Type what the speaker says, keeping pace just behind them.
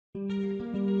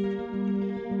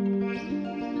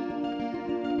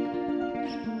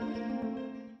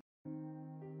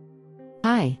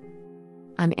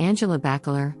I'm Angela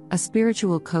Bachelar, a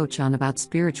spiritual coach on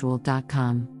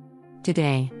aboutspiritual.com.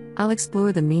 Today, I'll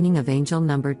explore the meaning of angel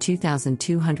number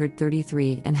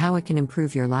 2233 and how it can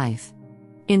improve your life.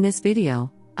 In this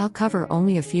video, I'll cover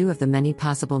only a few of the many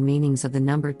possible meanings of the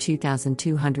number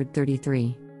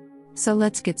 2233. So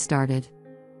let's get started.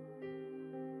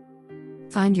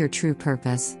 Find your true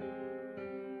purpose.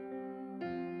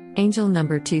 Angel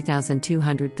number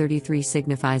 2233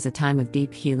 signifies a time of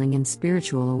deep healing and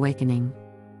spiritual awakening.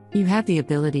 You have the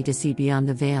ability to see beyond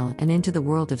the veil and into the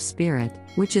world of spirit,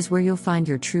 which is where you'll find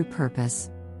your true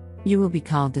purpose. You will be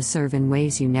called to serve in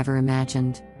ways you never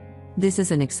imagined. This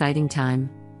is an exciting time,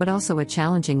 but also a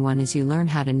challenging one as you learn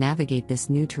how to navigate this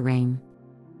new terrain.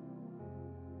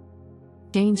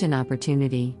 Change and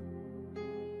opportunity.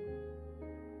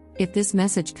 If this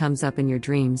message comes up in your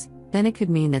dreams, then it could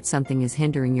mean that something is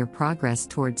hindering your progress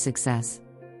towards success.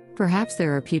 Perhaps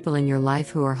there are people in your life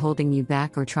who are holding you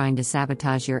back or trying to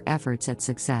sabotage your efforts at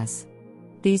success.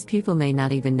 These people may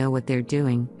not even know what they're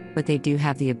doing, but they do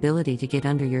have the ability to get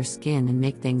under your skin and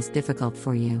make things difficult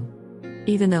for you.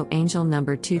 Even though angel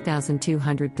number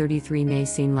 2233 may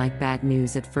seem like bad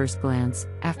news at first glance,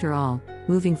 after all,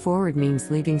 moving forward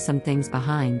means leaving some things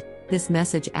behind. This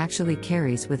message actually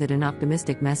carries with it an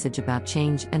optimistic message about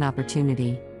change and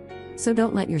opportunity. So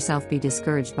don't let yourself be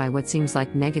discouraged by what seems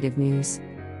like negative news.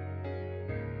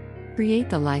 Create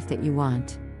the life that you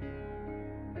want.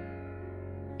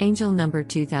 Angel number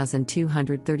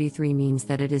 2233 means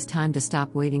that it is time to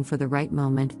stop waiting for the right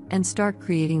moment and start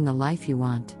creating the life you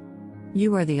want.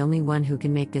 You are the only one who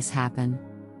can make this happen.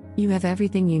 You have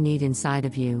everything you need inside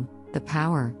of you, the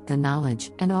power, the knowledge,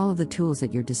 and all of the tools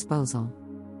at your disposal.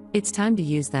 It's time to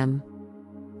use them.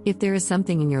 If there is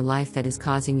something in your life that is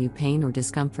causing you pain or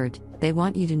discomfort, they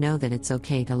want you to know that it's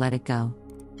okay to let it go.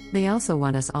 They also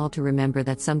want us all to remember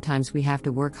that sometimes we have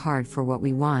to work hard for what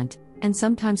we want, and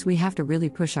sometimes we have to really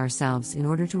push ourselves in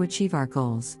order to achieve our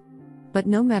goals. But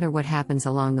no matter what happens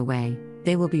along the way,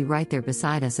 they will be right there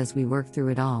beside us as we work through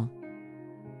it all.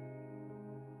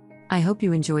 I hope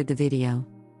you enjoyed the video.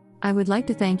 I would like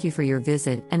to thank you for your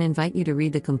visit and invite you to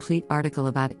read the complete article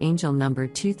about angel number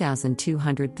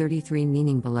 2233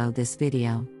 meaning below this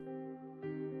video.